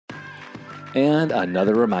And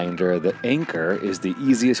another reminder that Anchor is the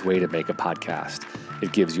easiest way to make a podcast.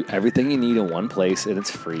 It gives you everything you need in one place, and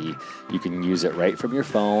it's free. You can use it right from your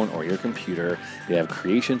phone or your computer. They have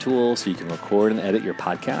creation tools so you can record and edit your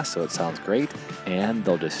podcast so it sounds great, and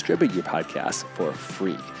they'll distribute your podcast for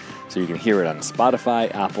free. So you can hear it on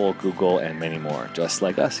Spotify, Apple, Google, and many more. Just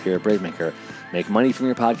like us here at Bravemaker. Make money from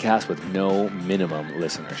your podcast with no minimum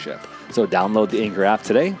listenership. So download the Anchor app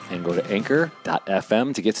today and go to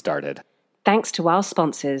anchor.fm to get started. Thanks to our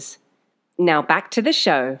sponsors. Now back to the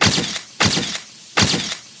show.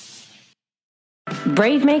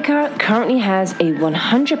 Bravemaker currently has a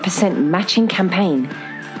 100% matching campaign.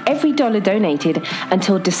 Every dollar donated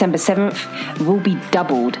until December 7th will be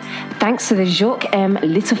doubled thanks to the Jacques M.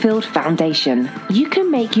 Littlefield Foundation. You can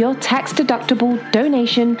make your tax-deductible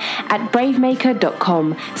donation at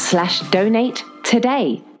bravemaker.com/donate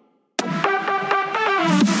today.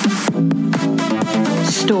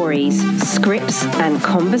 Stories, scripts, and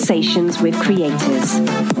conversations with creators.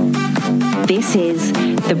 This is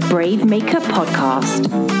the Bravemaker Podcast.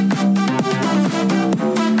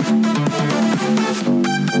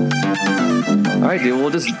 All right, dude.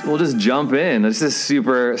 We'll just jump in. It's just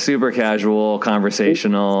super casual,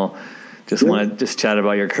 conversational. Just want to chat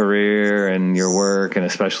about your career and your work, and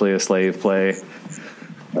especially a slave play.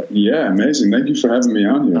 Yeah, amazing. Thank you for having me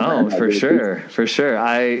on here. Oh, man. For sure.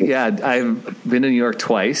 I've been to New York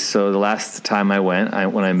twice. So the last time I went,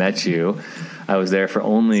 when I met you, I was there for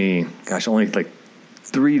only like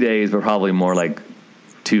 3 days, but probably more like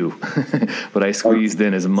 2. But I squeezed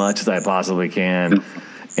in as much as I possibly can.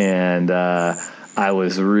 And I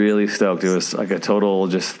was really stoked. It was like a total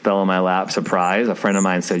just fell in my lap surprise. A friend of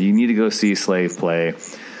mine said, you need to go see Slave Play.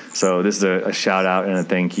 So this is a shout out and a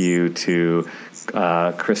thank you to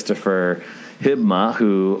Christopher Hibma,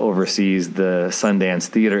 who oversees the Sundance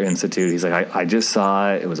Theater Institute. He's like, I just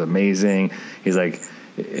saw it. It was amazing. He's like,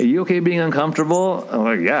 are you okay being uncomfortable? I'm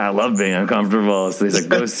like, yeah, I love being uncomfortable. So he's like,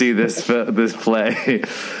 go see this play.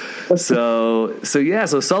 So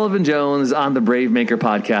Sullivan Jones on the Bravemaker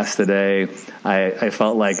podcast today. I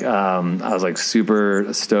felt like I was like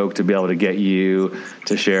super stoked to be able to get you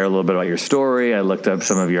to share a little bit about your story. I looked up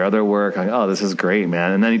some of your other work. I'm like, oh, this is great,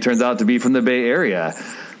 man. And then he turns out to be from the Bay Area,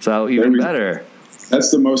 so even better.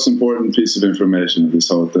 That's the most important piece of information of this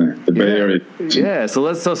whole thing, the Bay Area. Yeah.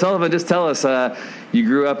 So Sullivan, just tell us. You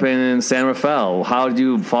grew up in San Rafael. How did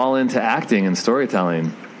you fall into acting and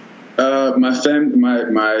storytelling?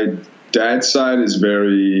 My dad's side is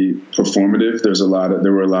very performative.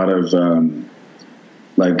 There were a lot of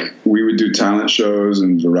like we would do talent shows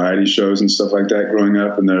and variety shows and stuff like that growing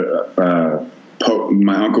up. And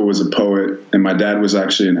my uncle was a poet, and my dad was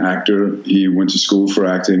actually an actor. He went to school for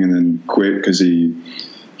acting and then quit because he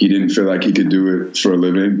didn't feel like he could do it for a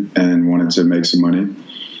living and wanted to make some money.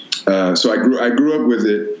 So I grew up with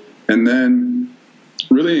it, and then.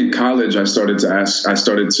 Really in college, I started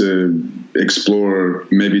to explore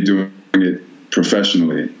maybe doing it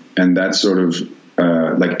professionally. And that sort of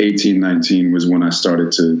like 18, 19 was when I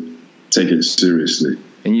started to take it seriously.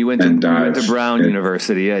 And you went to Brown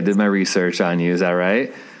University. I did my research on you. Is that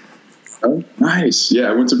right? Oh, nice. Yeah,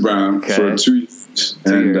 I went to Brown for 2 years.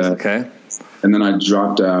 Okay. And then I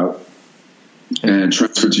dropped out and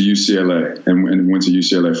transferred to UCLA and went to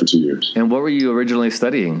UCLA for 2 years. And what were you originally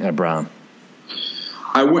studying at Brown?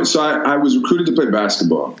 I was recruited to play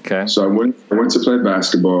basketball. Okay. So I went to play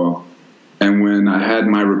basketball, and when I had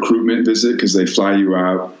my recruitment visit, because they fly you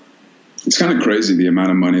out, it's kind of crazy the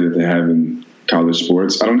amount of money that they have in college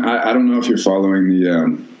sports. I don't know if you're following the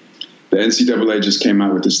NCAA just came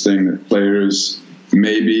out with this thing that players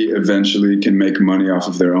maybe eventually can make money off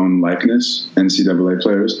of their own likeness. NCAA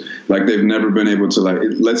players, like they've never been able to, like,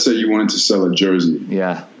 let's say you wanted to sell a jersey.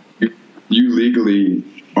 Yeah. You legally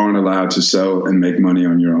aren't allowed to sell and make money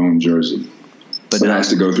on your own jersey. But it has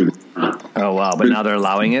to go through Oh, wow. But now they're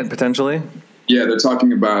allowing it, potentially? Yeah, they're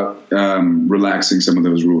talking about relaxing some of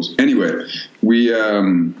those rules. Anyway,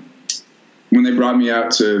 when they brought me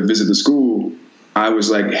out to visit the school, I was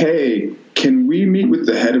like, hey, can we meet with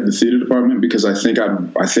the head of the theater department? Because I think I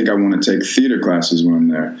want to take theater classes when I'm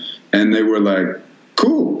there. And they were like,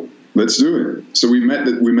 cool. Let's do it. So we met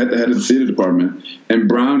the head of the theater department, and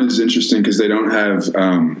Brown is interesting because they don't have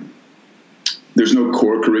there's no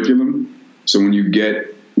core curriculum. So when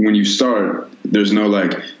you start, there's no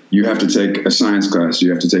like you have to take a science class,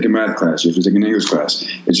 you have to take a math class, you have to take an English class.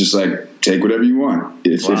 It's just like take whatever you want.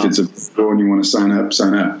 If it's a and you want to sign up,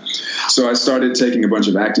 sign up. So I started taking a bunch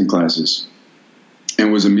of acting classes. And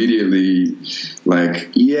was immediately like,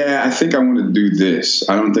 yeah, I think I want to do this.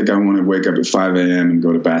 I don't think I want to wake up at 5 a.m. and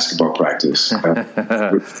go to basketball practice.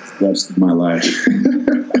 That's my life.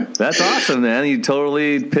 That's awesome, man. You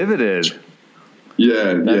totally pivoted.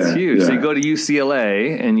 Yeah, that's huge. Yeah. So you go to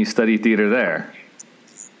UCLA and you study theater there.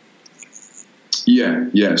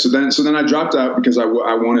 Yeah. So then I dropped out because I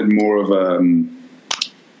wanted more of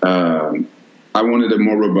I wanted a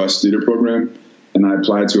more robust theater program, and I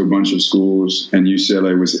applied to a bunch of schools. And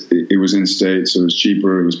UCLA was in state, so it was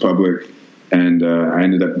cheaper, it was public, and I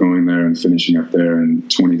ended up going there and finishing up there in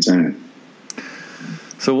 2010.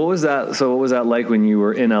 So what was that like when you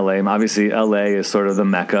were in LA? Obviously, LA is sort of the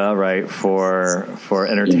mecca, right, for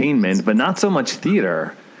entertainment, but not so much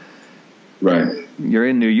theater. Right. You're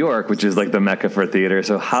in New York, which is like the mecca for theater.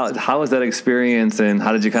 So how was that experience, and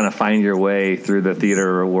how did you kind of find your way through the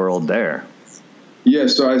theater world there? Yeah,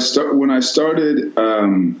 so when I started,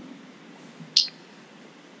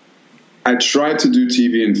 I tried to do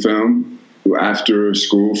TV and film after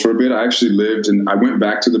school for a bit. I actually I went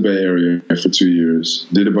back to the Bay Area for 2 years,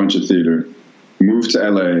 did a bunch of theater, moved to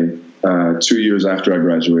LA 2 years after I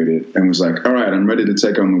graduated, and was like, all right, I'm ready to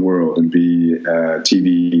take on the world and be a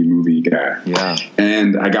TV movie guy. Yeah.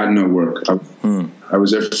 And I got no work. I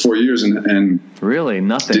was there for 4 years and really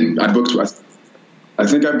nothing. I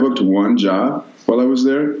think I booked one job while I was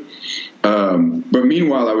there. But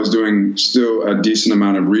meanwhile, I was doing still a decent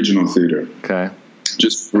amount of regional theater. Okay.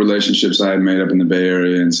 Just relationships I had made up in the Bay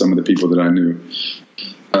Area and some of the people that I knew.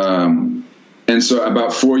 And so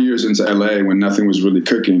about 4 years into LA, when nothing was really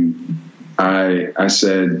cooking, I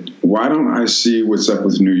said, why don't I see what's up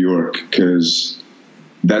with New York? Because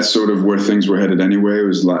that's sort of where things were headed anyway. It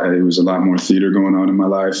was a lot more theater going on in my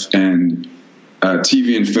life. And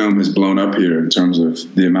TV and film has blown up here in terms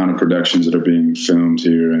of the amount of productions that are being filmed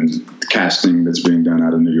here and the casting that's being done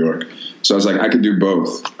out of New York. So I was like, I could do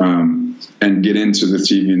both and get into the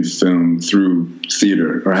TV and film through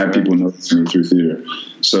theater, or have people know me through theater.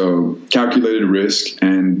 So calculated risk,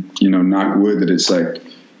 and, knock wood that it's like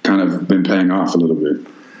kind of been paying off a little bit.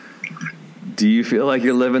 Do you feel like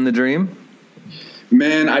you're living the dream?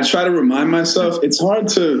 Man, I try to remind myself. It's hard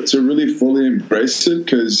to really fully embrace it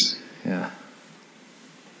because...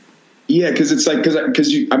 Yeah, because it's like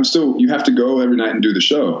you have to go every night and do the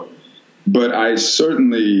show, but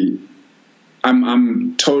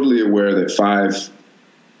I'm totally aware that 5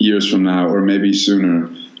 years from now, or maybe sooner,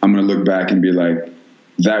 I'm going to look back and be like,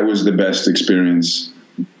 that was the best experience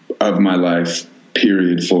of my life,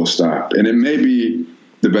 period, full stop. And it may be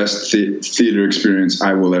the best theater experience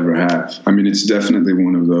I will ever have. I mean, it's definitely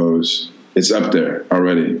one of those. It's up there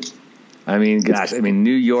already. I mean, gosh,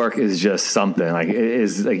 New York is just something. Like, it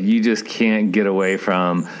is like you just can't get away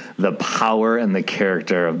from the power and the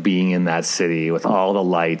character of being in that city with all the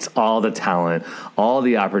lights, all the talent, all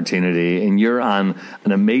the opportunity. And you're on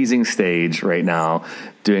an amazing stage right now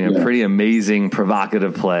doing a pretty amazing,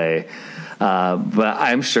 provocative play. But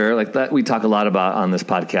I'm sure, like that, we talk a lot about on this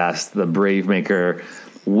podcast, the Brave Maker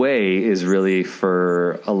way is really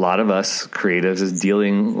for a lot of us creatives is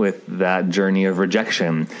dealing with that journey of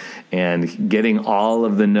rejection and getting all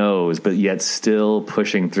of the no's, but yet still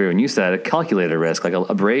pushing through. And you said a calculated risk, like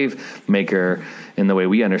a brave maker in the way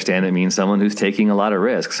we understand it means someone who's taking a lot of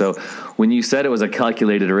risk. So when you said it was a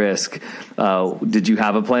calculated risk, did you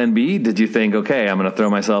have a plan B? Did you think, okay, I'm going to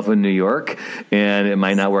throw myself in New York and it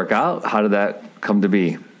might not work out? How did that come to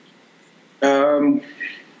be?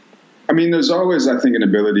 There's always, I think, an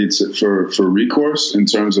ability for recourse in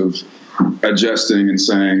terms of adjusting and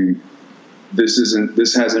saying, this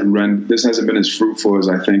hasn't been as fruitful as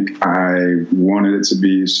I think I wanted it to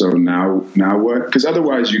be. So now what? Because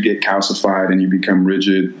otherwise you get calcified and you become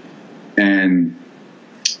rigid, and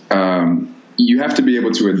you have to be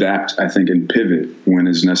able to adapt, I think, and pivot when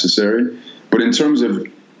is necessary. But in terms of,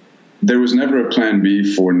 there was never a plan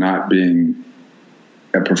B for not being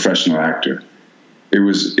a professional actor. It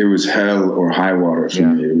was hell or high water for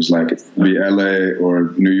me. It was like, be LA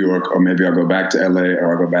or New York, or maybe I'll go back to LA,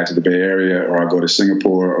 or I'll go back to the Bay Area, or I'll go to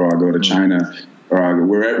Singapore, or I'll go to China, or I'll go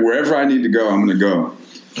wherever I need to go, I'm going to go.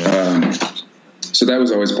 So that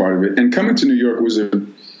was always part of it. And coming to New York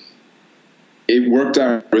it worked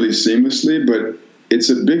out really seamlessly, but it's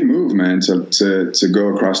a big move, man, to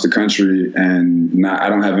go across the country, and I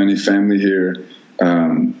don't have any family here.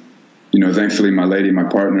 Thankfully, my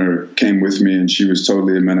partner, came with me, and she was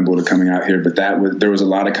totally amenable to coming out here. But there was a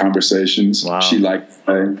lot of conversations. Wow. She liked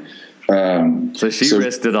it. So she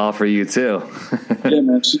risked it all for you too. Yeah,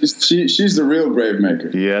 man. She's the real brave maker.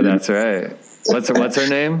 Yeah, that's right. What's her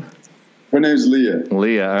name? Her name's Leah.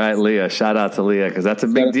 Leah. All right, Leah. Shout out to Leah, because that's a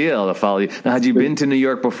big deal to follow you. Now, had you been to New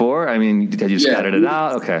York before? Had you scattered it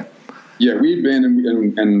out? Okay. Yeah, we'd been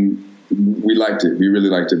and we liked it. We really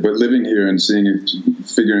liked it. But living here and seeing it,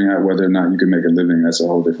 figuring out whether or not you can make a living, that's a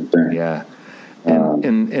whole different thing. Yeah.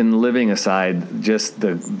 And living aside, just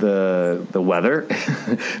the weather,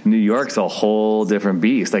 New York's a whole different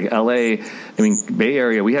beast. Like LA, I mean, Bay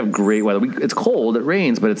Area, we have great weather. It's cold, it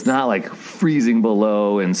rains, but it's not like freezing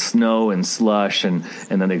below and snow and slush and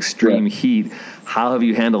then extreme heat. How have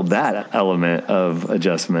you handled that element of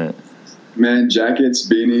adjustment? Man, jackets,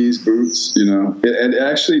 beanies, boots, it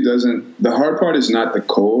actually doesn't. The hard part is not the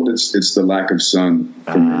cold, it's the lack of sun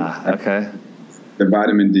for me. Okay. The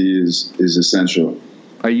vitamin D is essential.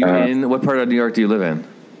 Are you in what part of New York do you live in?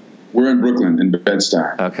 We're in Brooklyn, in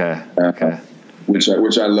Bed-Stuy. Okay. Which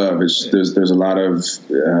I love. There's a lot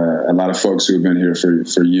of folks who have been here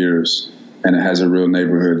for years, and it has a real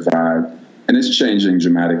neighborhood vibe. And it's changing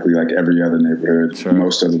dramatically, like every other neighborhood,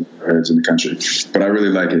 most other neighborhoods in the country. But I really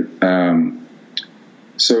like it.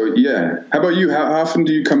 So yeah, how about you? How often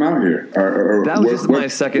do you come out here? That was just my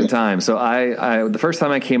second time. So I the first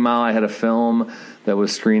time I came out, I had a film that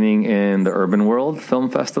was screening in the Urban World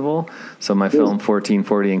Film Festival. So my film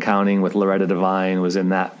 1440 and Counting with Loretta Devine was in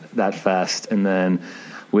that fest, and then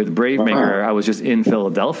with Bravemaker, I was just in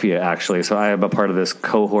Philadelphia, actually. So I am a part of this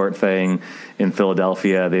cohort thing in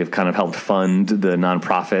Philadelphia. They've kind of helped fund the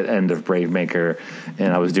nonprofit end of Bravemaker,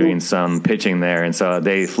 and I was doing some pitching there. And so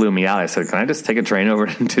they flew me out. I said, can I just take a train over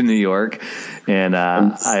to New York? And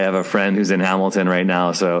I have a friend who's in Hamilton right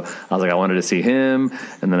now. So I was like, I wanted to see him,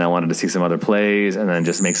 and then I wanted to see some other plays, and then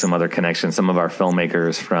just make some other connections. Some of our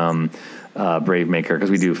filmmakers from Bravemaker, because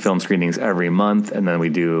we do film screenings every month, and then we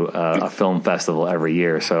do a film festival every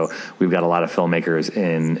year. So we've got a lot of filmmakers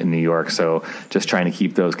in New York. So just trying to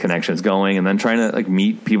keep those connections going, and then trying to like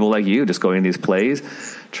meet people like you, just going to these plays,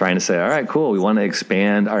 trying to say, all right, cool, we want to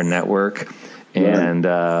expand our network. And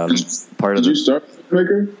Did you start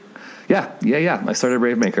Bravemaker? Yeah. I started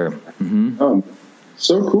Bravemaker. Mm-hmm. Oh,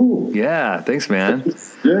 so cool. Yeah, thanks, man.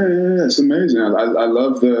 Yeah, it's amazing. I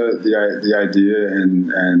love the idea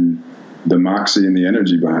and the moxie and the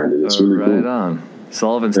energy behind it. It's really cool. Right on.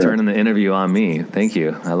 Sullivan's turning the interview on me. Thank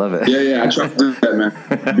you. I love it. Yeah. I try to do that, man.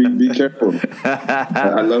 Be careful.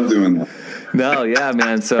 I love doing that. No, yeah,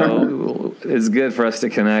 man. So it's good for us to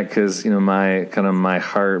connect because, my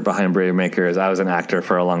heart behind Bravemaker is I was an actor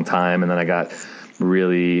for a long time, and then I got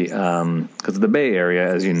really, because of the Bay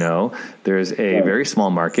Area, as you know, there's a very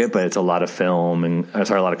small market, but it's a lot of film a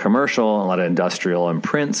lot of commercial, a lot of industrial and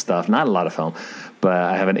print stuff, not a lot of film. But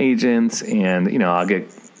I have an agent, and, I'll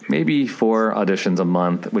get maybe 4 auditions a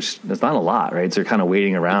month, which is not a lot, right? So you're kind of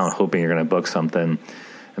waiting around, hoping you're going to book something.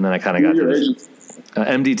 And then I kind of got to this.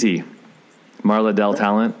 MDT, Marla Dell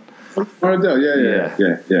Talent. Marla Dell, yeah.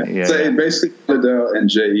 So basically Marla Dell and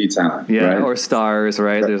J.E. Talent. Yeah, right? Or Stars,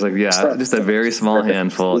 right? There's just a very small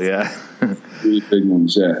handful, yeah. 3 big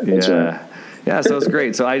ones, That's right. Yeah, so it's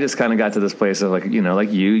great. So I just kind of got to this place of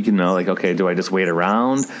okay, do I just wait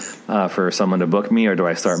around for someone to book me, or do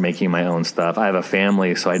I start making my own stuff? I have a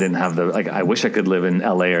family, so I didn't have I wish I could live in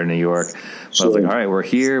LA or New York. But I was like, all right, we're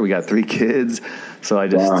here. We got 3 kids. So I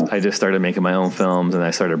just started making my own films, and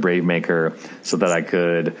I started Bravemaker so that I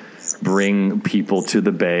could bring people to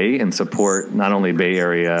the Bay and support not only Bay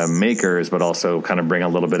Area makers, but also kind of bring a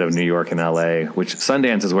little bit of New York and LA, which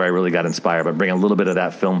Sundance is where I really got inspired, but bring a little bit of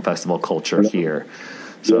that film festival culture here.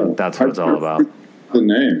 So that's what it's all about. The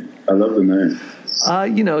name. I love the name.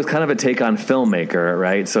 It's kind of a take on filmmaker,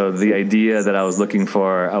 right? So the idea that I was going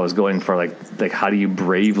for like how do you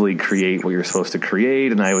bravely create what you're supposed to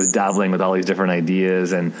create? And I was dabbling with all these different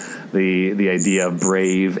ideas, and the idea of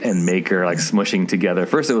brave and maker like smushing together.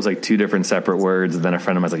 First it was like 2 different separate words, and then a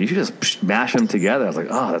friend of mine was like, you should just mash them together. I was like,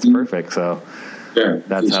 oh, that's perfect. So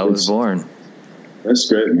that's how it was born. That's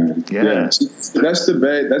great, man. Yeah. That's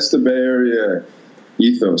the Bay Area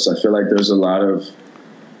ethos. I feel like there's a lot of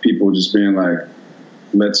people just being like,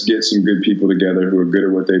 let's get some good people together who are good at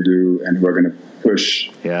what they do and who are going to push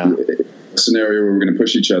a scenario where we're going to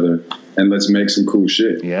push each other, and let's make some cool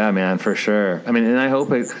shit. Yeah, man, for sure. I mean, and I hope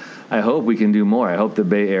we can do more. I hope the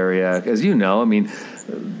Bay Area, as you know, I mean,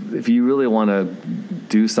 if you really want to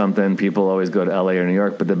do something, people always go to LA or New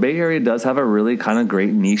York, but the Bay Area does have a really kind of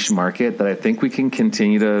great niche market that I think we can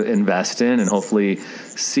continue to invest in, and hopefully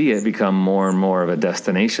see it become more and more of a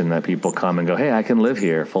destination that people come and go, hey, I can live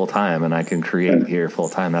here full time and I can create here full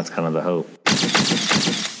time. That's kind of the hope.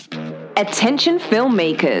 Attention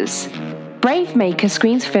filmmakers. Bravemaker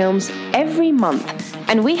screens films every month,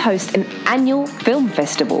 and we host an annual film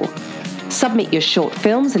festival. Submit your short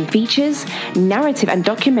films and features, narrative and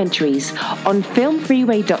documentaries on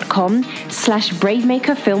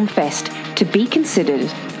filmfreeway.com/Bravemaker Film Fest to be considered.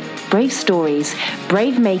 brave stories,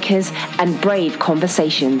 brave makers, and brave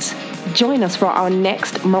conversations. Join us for our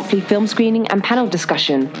next monthly film screening and panel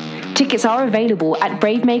discussion. Tickets are available at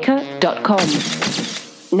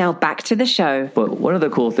bravemaker.com. Now back to the show. But one of the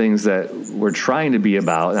cool things that we're trying to be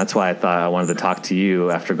about, and that's why I thought I wanted to talk to you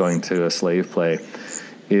after going to a slave play,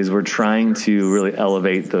 is we're trying to really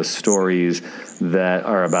elevate those stories that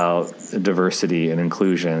are about diversity and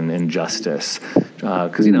inclusion and justice.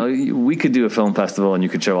 Because, we could do a film festival and you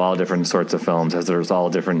could show all different sorts of films, as there's all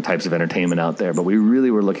different types of entertainment out there. But we really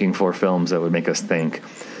were looking for films that would make us think,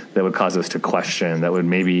 that would cause us to question, that would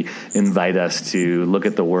maybe invite us to look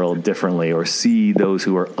at the world differently or see those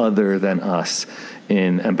who are other than us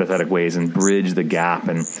in empathetic ways and bridge the gap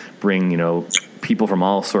and bring, people from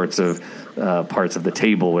all sorts of parts of the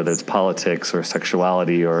table, whether it's politics or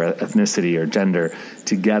sexuality or ethnicity or gender,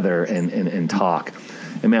 together and talk.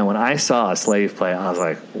 And man, when I saw a slave play, I was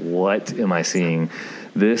like, what am I seeing?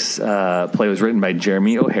 This play was written by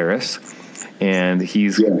Jeremy O'Harris, and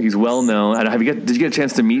he's well known. Did you get a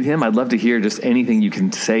chance to meet him? I'd love to hear just anything you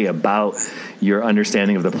can say about your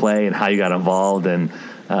understanding of the play and how you got involved, and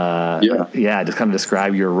just kind of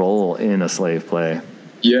describe your role in a slave play.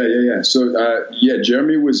 Yeah. So,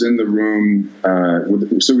 Jeremy was in the room.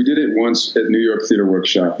 So we did it once at New York Theater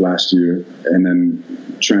Workshop last year, and then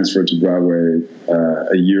transferred to Broadway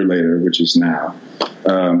a year later, which is now.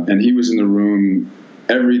 And he was in the room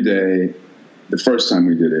every day the first time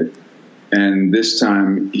we did it. And this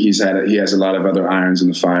time he has a lot of other irons in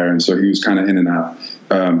the fire, and so he was kind of in and out.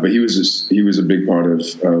 But he was a big part of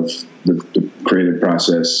the creative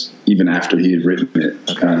process even after he had written it.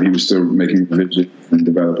 He was still making revisions and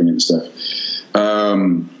developing it and stuff.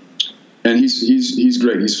 And he's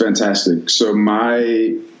great. He's fantastic. So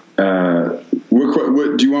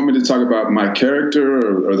what do you want me to talk about? My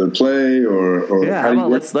character or the play or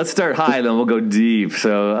let's start high, then we'll go deep.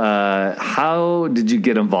 So how did you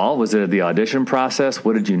get involved? Was it the audition process?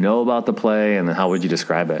 What did you know about the play, and then how would you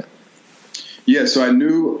describe it? Yeah, so I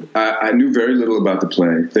knew very little about the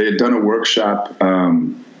play. They had done a workshop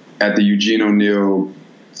at the Eugene O'Neill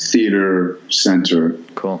Theater Center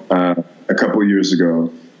a couple of years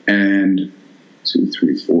ago, and 2,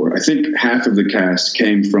 3, 4. I think half of the cast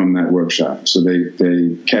came from that workshop. So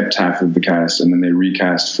they kept half of the cast, and then they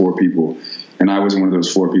recast 4 people. And I was one of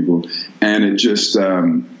those 4 people. And it just,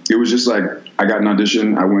 it was just like, I got an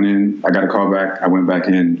audition, I went in, I got a call back, I went back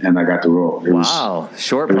in, and I got the role.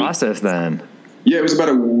 Short process then. Yeah, it was about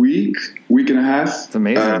a week and a half. It's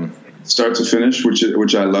amazing. Start to finish,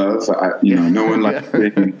 which I love. No one likes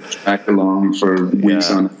being dragged along for weeks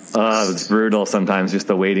on it. It's brutal sometimes, just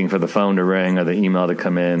the waiting for the phone to ring or the email to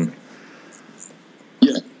come in.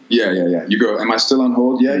 Yeah. You go, am I still on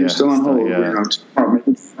hold? Yeah, you're still on hold. Yeah. Tomorrow,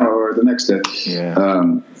 maybe tomorrow or the next day. Yeah.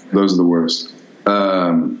 Those are the worst.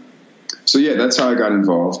 So that's how I got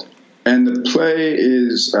involved. And the play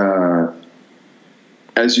is,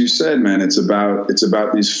 as you said, man, it's about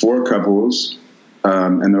these 4 couples.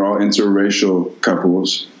 And they're all interracial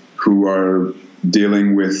couples who are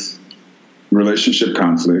dealing with relationship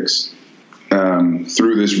conflicts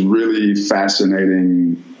through this really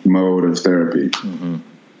fascinating mode of therapy. Mm-hmm.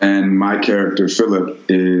 And my character, Philip,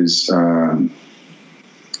 is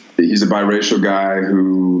he's a biracial guy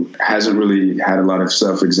who hasn't really had a lot of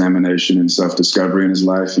self-examination and self-discovery in his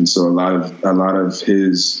life, and so a lot of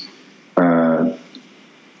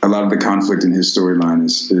the conflict in his storyline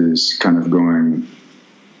is kind of going.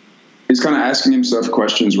 He's kind of asking himself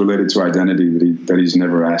questions related to identity that he's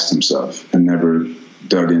never asked himself and never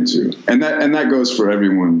dug into, and that goes for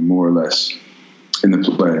everyone more or less in the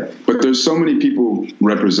play. But there's so many people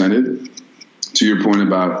represented. To your point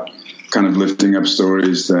about kind of lifting up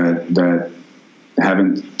stories that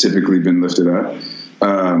haven't typically been lifted up.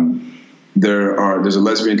 There's a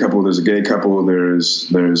lesbian couple, there's a gay couple,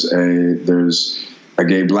 there's a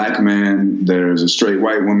gay black man, there's a straight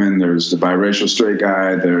white woman, there's the biracial straight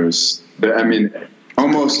guy,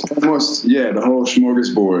 almost the whole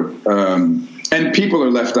smorgasbord. And people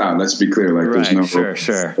are left out, let's be clear. There's no sure.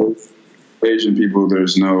 Asian people,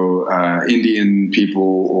 there's no Indian people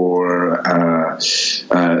or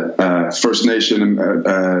First Nation,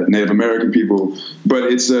 Native American people, but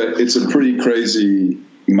it's a pretty crazy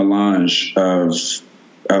melange of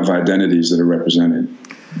identities that are represented.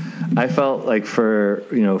 I felt like for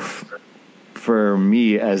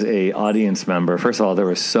me as a audience member, first of all, there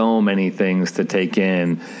were so many things to take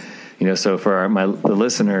in. So for the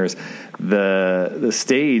listeners, the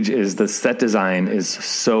stage the set design is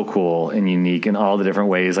so cool and unique in all the different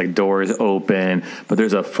ways, like doors open, but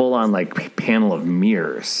there's a full on panel of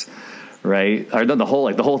mirrors, right? Or the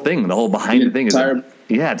whole thing, the whole behind the thing is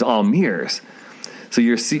it's all mirrors. So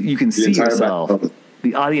you can see yourself.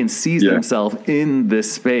 The audience sees themselves in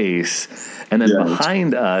this space, and then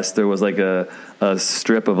behind us there was like a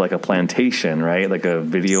strip of like a plantation, right? Like a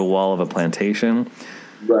video wall of a plantation.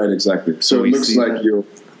 Right, exactly. So it looks like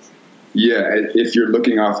if you're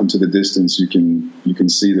looking off into the distance, you can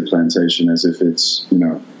see the plantation as if it's,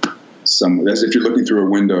 as if you're looking through a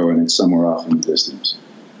window and it's somewhere off in the distance.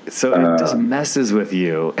 So it just messes with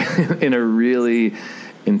you in a really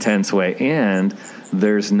intense way, and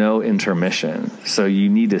there's no intermission. So you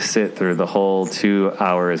need to sit through the whole 2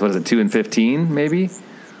 hours. What is it, 2 and 15 maybe?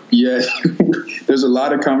 Yeah, there's a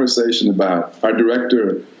lot of conversation about, our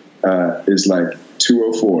director is like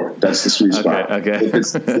 204. That's the sweet spot. Okay. If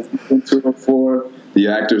it's 204, the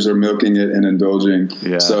actors are milking it and indulging.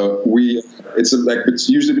 Yeah. So it's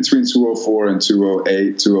usually between 204 and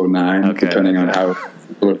 208, 209, depending on how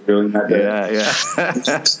people are feeling that day.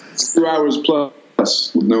 Yeah. 2 hours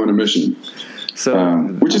plus with no intermission. So,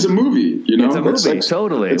 which is a movie, It's a movie,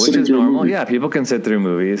 totally, which is normal. Yeah, people can sit through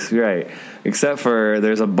movies, right? Except for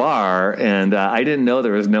there's a bar, and I didn't know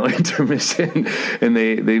there was no intermission, and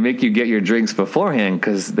they make you get your drinks beforehand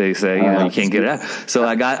because they say you can't get it out. So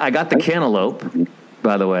I got the cantaloupe,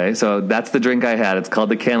 by the way. So that's the drink I had. It's called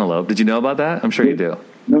the cantaloupe. Did you know about that? I'm sure you do.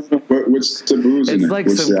 No, what's the booze in it?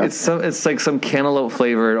 It's like some cantaloupe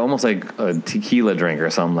flavored, almost like a tequila drink or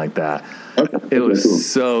something like that. Okay, it was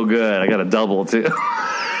so good. I got a double too.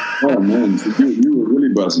 Oh man, you were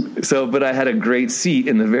really buzzing. So, but I had a great seat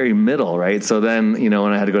in the very middle, right? So then,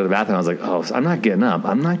 when I had to go to the bathroom, I was like, oh, I'm not getting up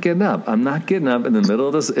in the middle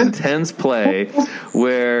of this intense play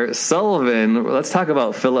where Sullivan, let's talk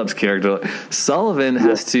about Philip's character. Sullivan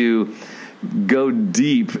has to go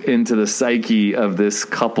deep into the psyche of this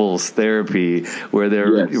couple's therapy where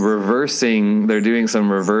they're they're doing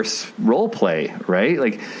some reverse role play,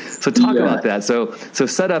 right? So talk about that. So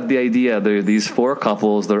set up the idea. There are these 4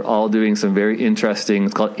 couples. They're all doing some very interesting,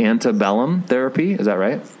 it's called antebellum therapy. Is that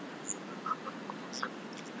right?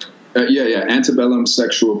 Antebellum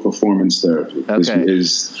sexual performance therapy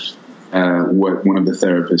is what one of the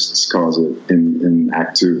therapists calls it in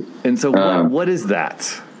Act 2. And so what is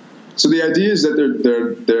that? So the idea is that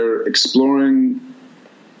they're exploring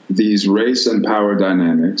these race and power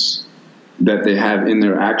dynamics that they have in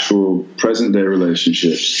their actual present day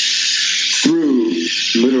relationships through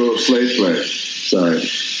literal slave play. Sorry.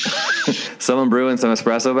 Someone brewing some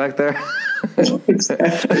espresso back there?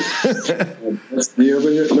 Exactly. That's me over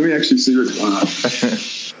here. Let me actually see what's going on.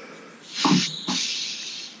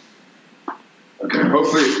 Okay,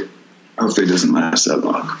 hopefully it doesn't last that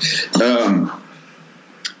long.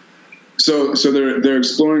 So they're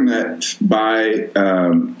exploring that by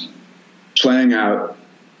playing out,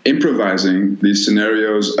 improvising these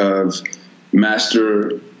scenarios of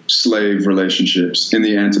master-slave relationships in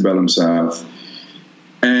the antebellum South,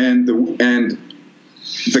 and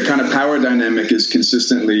the kind of power dynamic is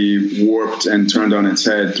consistently warped and turned on its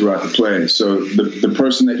head throughout the play. So the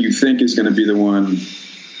person that you think is going to be the one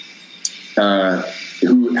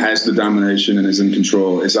who has the domination and is in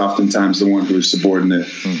control is oftentimes the one who is subordinate.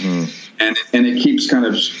 Mm-hmm. And it keeps kind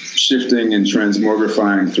of shifting and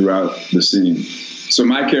transmogrifying throughout the scene. So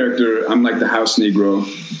my character, I'm like the house Negro.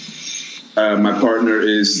 My partner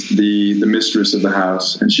is the mistress of the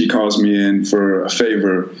house, and she calls me in for a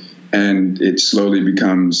favor, and it slowly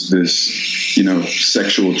becomes this,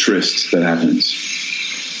 sexual tryst that happens.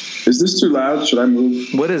 Is this too loud? Should I move?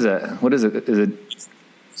 What is it? Is it?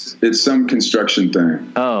 It's some construction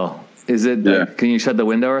thing. Oh, is it? Yeah. Can you shut the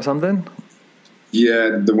window or something?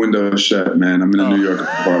 Yeah, the window is shut, man. I'm in a New York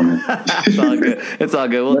apartment. It's all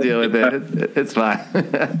good. We'll deal with it. It's fine.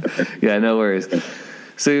 Yeah, no worries.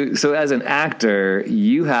 So as an actor,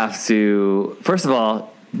 you have to, first of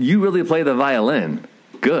all, you really play the violin.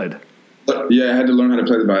 Good. Yeah, I had to learn how to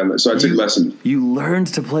play the violin. So I took lessons. You learned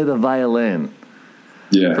to play the violin.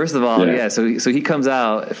 Yeah. First of all, so he comes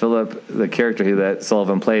out, Philip, the character that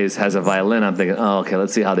Sullivan plays, has a violin. I'm thinking, okay,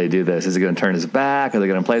 let's see how they do this. Is he going to turn his back? Are they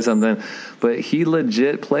going to play something? But he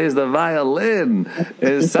legit plays the violin.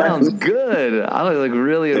 It sounds good. I was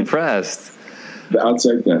really impressed. I'll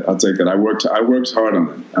take that. I worked hard on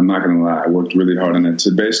it. I'm not going to lie. I worked really hard on it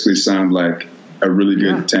to basically sound like a really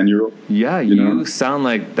good 10-year-old. Yeah, you sound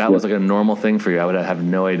like that was like a normal thing for you. I would have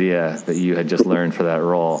no idea that you had just learned for that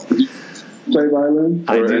role. Play violin?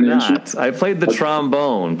 I do not. Instrument? I played the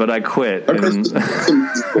trombone, but I quit.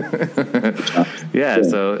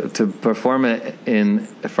 So to perform it in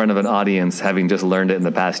front of an audience, having just learned it in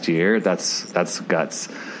the past year, that's guts.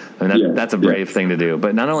 I mean, that's a brave thing to do.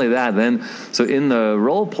 But not only that, so in the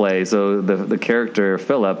role play, so the character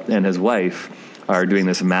Philip and his wife are doing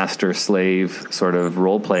this master slave sort of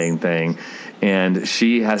role playing thing, and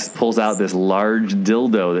she pulls out this large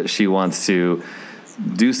dildo that she wants to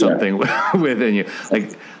do something with in you.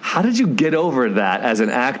 Like, how did you get over that as an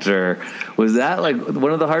actor? Was that like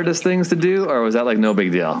one of the hardest things to do, or was that like no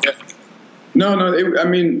big deal? No. I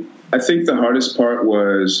mean, I think the hardest part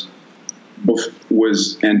was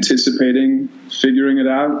anticipating figuring it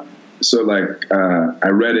out. So like, I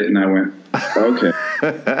read it and I went, okay.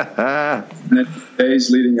 And then days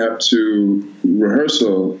leading up to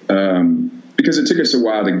rehearsal, because it took us a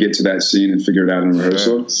while to get to that scene and figure it out in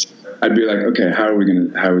rehearsal. Sure. I'd be like, okay, how are we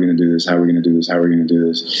gonna do this? How are we gonna do this? How are we gonna do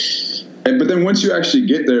this? But then once you actually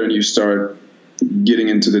get there and you start getting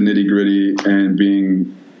into the nitty gritty and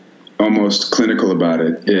being almost clinical about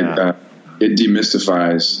it, it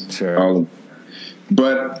demystifies all of it.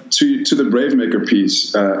 But to the Brave Maker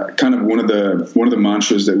piece, kind of one of the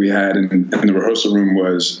mantras that we had in the rehearsal room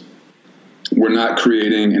was, we're not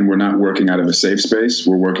creating and we're not working out of a safe space.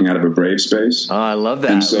 We're working out of a brave space. Oh, I love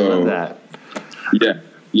that. And so, I love that.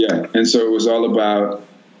 Yeah. And so it was all about,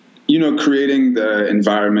 creating the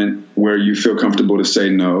environment where you feel comfortable to say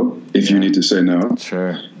no if you need to say no.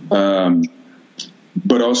 Sure.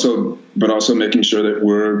 But also making sure that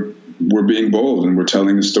we're being bold and we're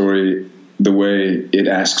telling the story the way it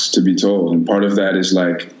asks to be told. And part of that is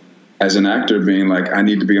like, as an actor, being like, I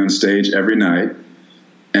need to be on stage every night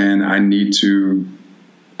and I need to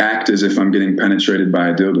act as if I'm getting penetrated by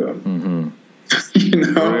a dildo. Mm-hmm.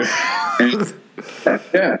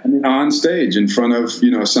 And, on stage in front of,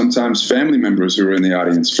 sometimes family members who are in the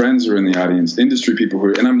audience, friends who are in the audience, industry people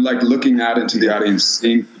and I'm like looking out into the audience,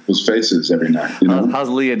 seeing people's faces every night. How's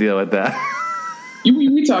Leah deal with that?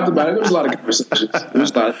 We talked about it. There was a lot of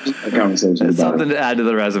conversations. It's something to add to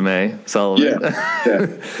the resume, Sullivan. Yeah,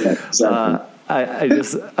 exactly.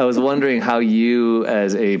 I was wondering how you,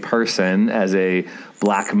 as a person, as a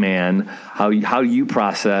black man, how you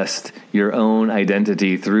processed your own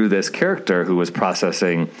identity through this character who was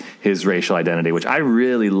processing his racial identity, which I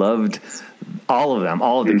really loved. All of them,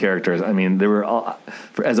 all of the characters. I mean, they were all,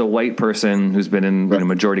 as a white person who's been in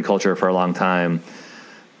majority culture for a long time,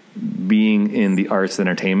 being in the arts and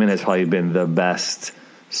entertainment has probably been the best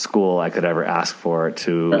school I could ever ask for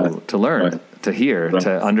to learn, to hear,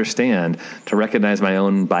 to understand, to recognize my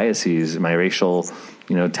own biases, my racial,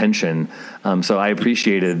 tension. So I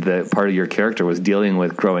appreciated that part of your character was dealing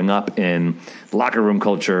with growing up in locker room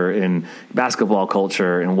culture, in basketball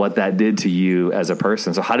culture, and what that did to you as a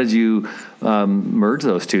person. So how did you merge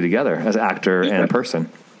those two together as actor and person?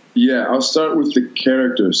 Yeah, I'll start with the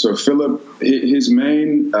character. So Philip, his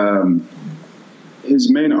main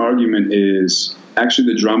argument is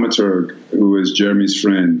actually the dramaturg, who is Jeremy's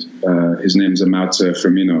friend. His name's Amauta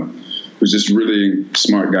Firmino, who's this really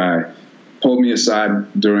smart guy. Pulled me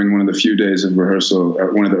aside during one of the few days of rehearsal,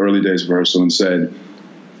 or one of the early days of rehearsal, and said,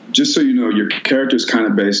 "Just so you know, your character is kind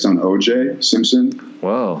of based on O.J. Simpson."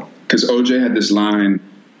 Whoa! Because O.J. had this line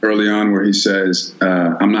early on where he says,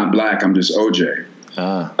 "I'm not black, I'm just O.J."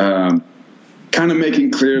 Kind of making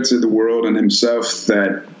clear to the world and himself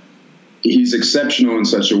that he's exceptional in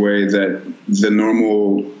such a way that the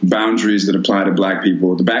normal boundaries that apply to black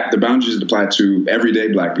people, the boundaries that apply to everyday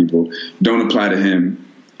black people, don't apply to him,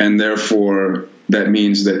 and therefore that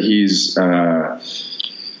means that he's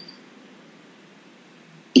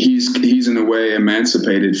in a way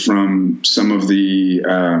emancipated from some of the.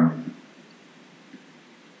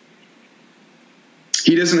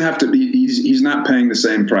 He doesn't have to be. He's not paying the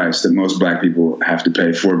same price that most black people have to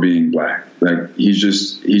pay for being black. Like he's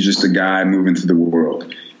just a guy moving through the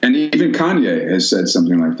world. And even Kanye has said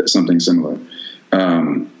something like that, something similar.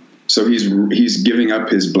 So he's giving up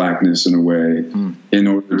his blackness in a way in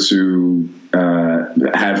order to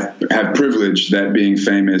have privilege that being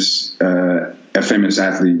famous, a famous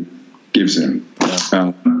athlete gives him.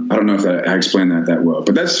 I don't know if I explained that well,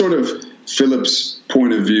 but that's sort of Philip's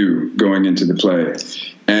point of view going into the play.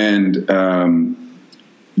 And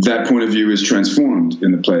that point of view is transformed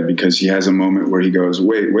in the play because he has a moment where he goes,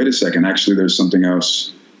 wait a second, actually there's something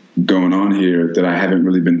else going on here that I haven't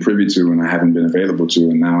really been privy to and I haven't been available to,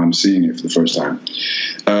 and now I'm seeing it for the first time.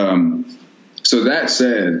 So that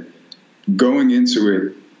said, going into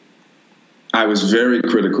it, I was very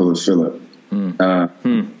critical of Philip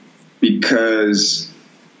because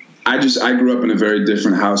I grew up in a very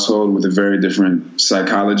different household with a very different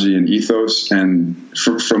psychology and ethos. And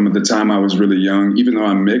from the time I was really young, even though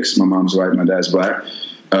I'm mixed, my mom's white, my dad's black,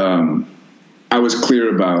 I was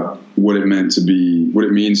clear about what it means to be,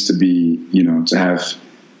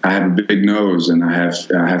 I have a big nose and I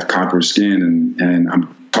have copper skin and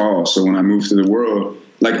I'm tall. So when I move through the world,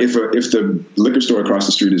 like if the liquor store across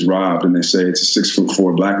the street is robbed and they say it's a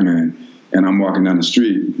 6'4" black man and I'm walking down the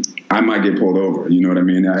street, I might get pulled over. You know what I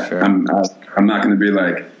mean? Sure. I'm not going to be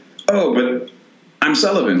like, oh, but I'm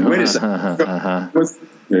Sullivan. Wait a second.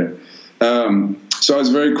 Yeah. So I was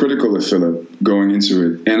very critical of Philip going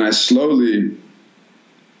into it, and I slowly,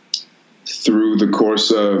 through the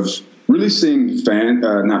course of really seeing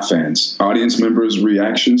audience members'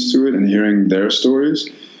 reactions to it and hearing their stories,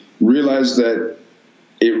 realized that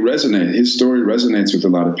it resonated. His story resonates with a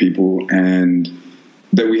lot of people, and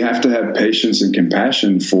that we have to have patience and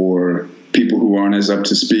compassion for people who aren't as up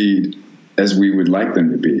to speed as we would like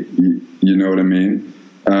them to be. You know what I mean?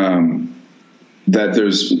 That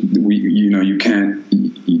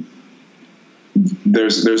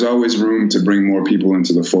there's always room to bring more people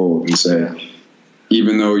into the fold and say,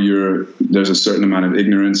 even though there's a certain amount of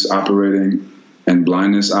ignorance operating and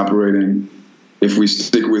blindness operating, if we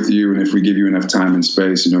stick with you and if we give you enough time and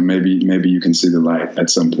space, maybe you can see the light at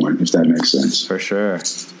some point, if that makes sense. For sure.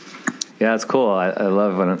 Yeah, it's cool. I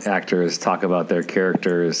love when actors talk about their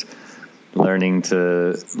characters, learning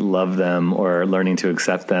to love them or learning to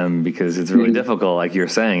accept them, because it's really difficult. Like you're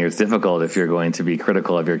saying, it's difficult if you're going to be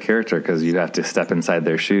critical of your character, because you have to step inside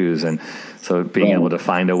their shoes. And so being able to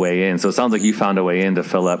find a way in. So it sounds like you found a way into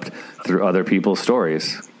Philip through other people's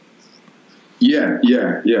stories. Yeah.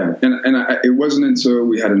 And it wasn't until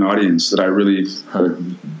we had an audience that I really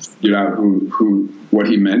figured out what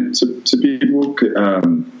he meant to people.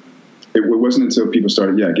 It wasn't until people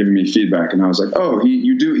started, giving me feedback, and I was like, oh,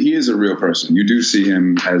 he is a real person. You do see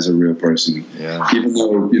him as a real person. Yeah. Even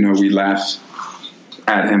though, we laugh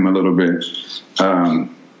at him a little bit,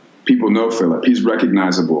 people know Philip. He's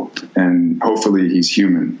recognizable, and hopefully he's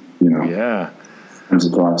human, Yeah. Comes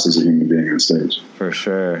across as a human being on stage. For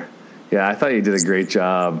sure. Yeah, I thought you did a great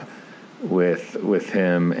job with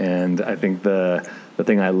him, and I think the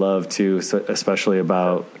thing I love too, especially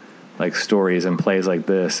about like stories and plays like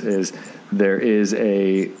this, is there is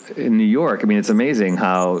in New York, I mean, it's amazing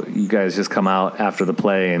how you guys just come out after the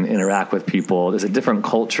play and interact with people. There's a different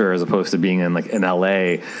culture as opposed to being in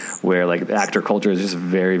LA, where like the actor culture is just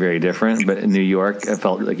very, very different. But in New York, I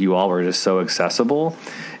felt like you all were just so accessible.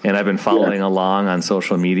 And I've been following along on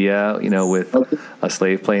social media, with a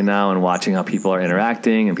slave play now, and watching how people are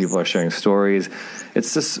interacting and people are sharing stories.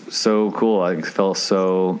 It's just so cool. I felt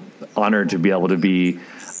so honored to be able to be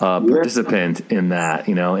a participant in that,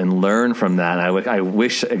 and learn from that. And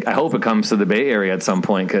I hope it comes to the Bay Area at some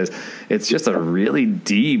point, because it's just a really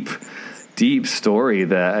deep story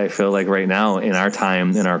that I feel like right now in our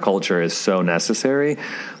time, in our culture, is so necessary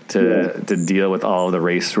to deal with all of the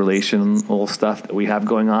race relational stuff that we have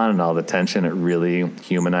going on and all the tension. It really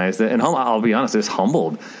humanized it. And I'll be honest, it's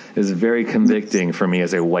very convicting for me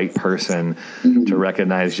as a white person to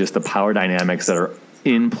recognize just the power dynamics that are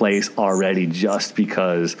in place already just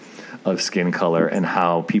because of skin color, and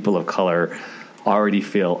how people of color already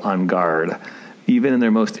feel on guard, even in their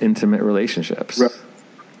most intimate relationships.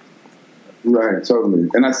 Right, totally.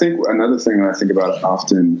 And I think another thing that I think about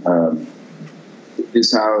often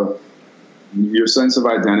is how your sense of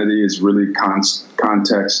identity is really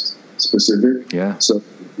context specific. Yeah. So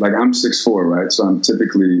like I'm 6'4", right? So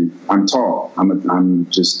I'm tall. I'm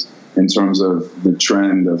just, in terms of the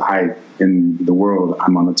trend of height in the world,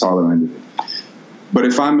 I'm on the taller end of it. But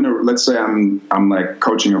if let's say I'm like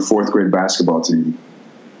coaching a 4th grade basketball team,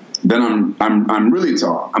 then I'm really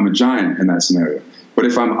tall. I'm a giant in that scenario. But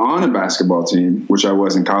if I'm on a basketball team, which I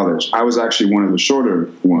was in college, I was actually one of the shorter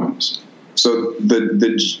ones. So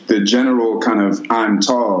the general kind of I'm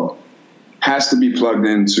tall has to be plugged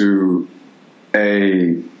into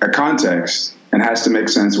a context and has to make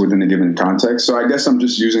sense within a given context. So I guess I'm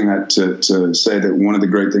just using that to say that one of the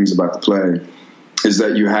great things about the play is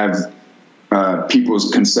that you have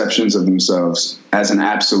people's conceptions of themselves as an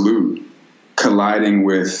absolute colliding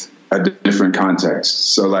with a different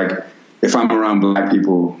context. So like if I'm around black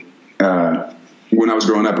people, when I was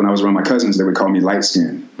growing up, when I was around my cousins, they would call me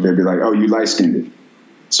light-skinned. They'd be like, oh, you light-skinned.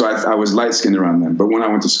 So I was light-skinned around them. But when I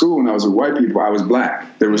went to school and I was with white people, I was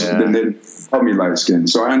black. Then they called me light-skinned.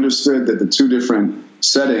 So I understood that the two different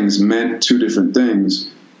settings meant two different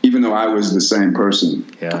things, even though I was the same person.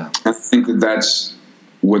 Yeah. I think that that's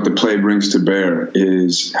what the play brings to bear,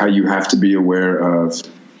 is how you have to be aware of,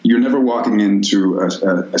 you're never walking into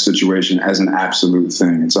a situation as an absolute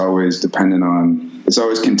thing. It's always it's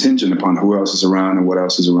always contingent upon who else is around and what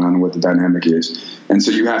else is around and what the dynamic is. And so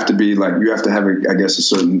you have to have, I guess, a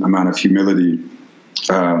certain amount of humility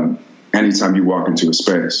anytime you walk into a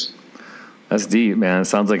space. That's deep, man. It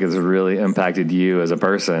sounds like it's really impacted you as a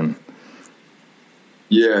person.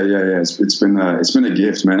 Yeah. It's been a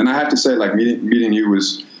gift, man. And I have to say, like meeting you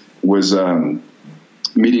was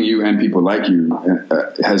meeting you and people like you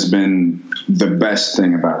has been the best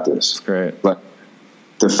thing about this. That's great. Like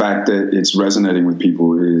the fact that it's resonating with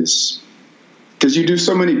people is because you do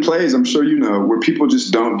so many plays, I'm sure you know, where people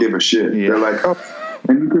just don't give a shit. Yeah. They're like, oh,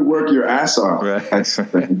 and you could work your ass off.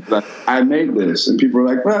 Right. Like, I made this, and people are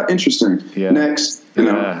like, well, interesting. Yeah. Next, you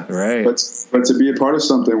know. Right. But to be a part of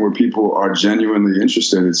something where people are genuinely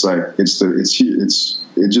interested, it's like it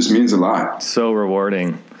just means a lot. So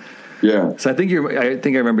rewarding. Yeah. So I think I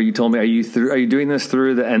remember you told me, are you doing this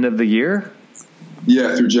through the end of the year?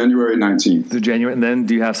 Yeah, through January 19th. Through January, and then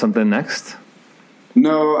do you have something next?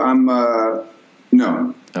 No, I'm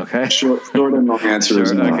no. Okay. Short and long answer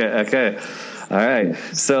is no. Okay. All right.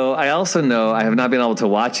 So I also know I have not been able to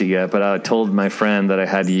watch it yet, but I told my friend that I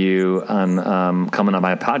had you on coming on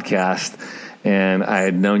my podcast, and I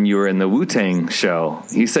had known you were in the Wu-Tang show.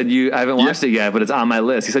 He said I haven't watched it yet, but it's on my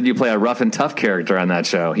list. He said you play a rough and tough character on that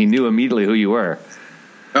show. He knew immediately who you were.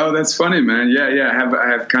 Oh, that's funny, man. Yeah. I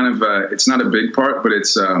have kind of it's not a big part, but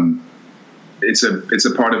it's a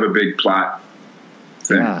part of a big plot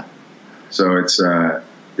thing. Yeah. So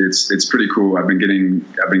it's pretty cool. I've been getting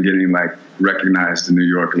like recognized in New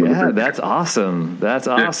York a little bit. Yeah, that's awesome. That's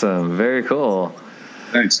awesome. Yeah. Very cool.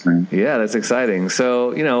 Thanks, man. Yeah, that's exciting.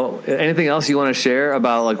 So, anything else you want to share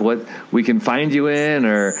about like what we can find you in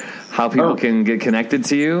or how people can get connected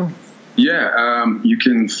to you? Yeah, you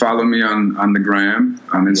can follow me on the gram,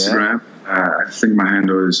 on Instagram. Yeah. I think my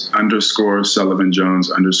handle is _Sullivan Jones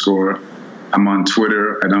 _. I'm on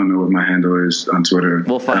Twitter. I don't know what my handle is on Twitter.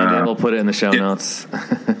 We'll find it. We'll put it in the show notes.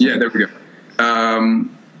 Yeah, there we go.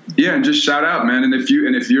 Yeah, and just shout out, man. And if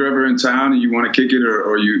you're ever in town and you want to kick it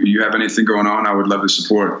or you have anything going on, I would love to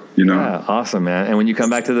support. Yeah, awesome, man. And when you come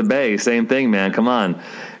back to the Bay, same thing, man. Come on.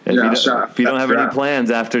 If you don't have any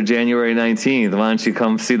plans after January 19th, why don't you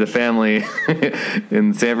come see the family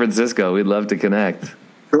in San Francisco? We'd love to connect.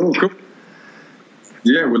 Cool.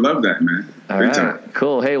 Yeah, we love that, man. All right,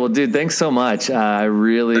 cool. Hey, well, dude, thanks so much. I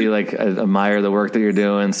really admire the work that you're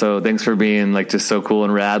doing. So thanks for being just so cool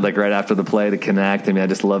and rad, right after the play to connect. I mean, I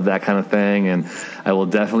just love that kind of thing. And I will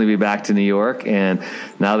definitely be back to New York. And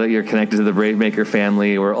now that you're connected to the Brave Maker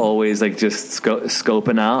family, we're always just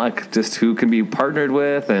scoping out just who can be partnered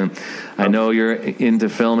with. And I know you're into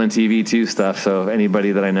film and TV too stuff. So if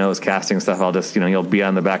anybody that I know is casting stuff, I'll just, you'll be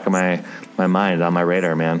on the back of my mind, on my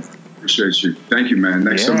radar, man. Appreciate you. Thank you, man.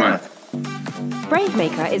 Thanks so much. Brave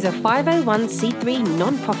Maker is a 501c3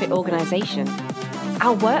 non-profit organization.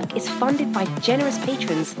 Our work is funded by generous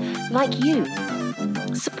patrons like you.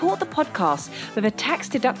 Support the podcast with a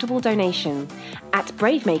tax-deductible donation at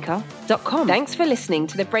bravemaker.com. Thanks for listening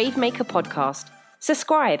to the Brave Maker podcast.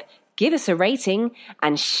 Subscribe, give us a rating,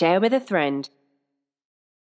 and share with a friend.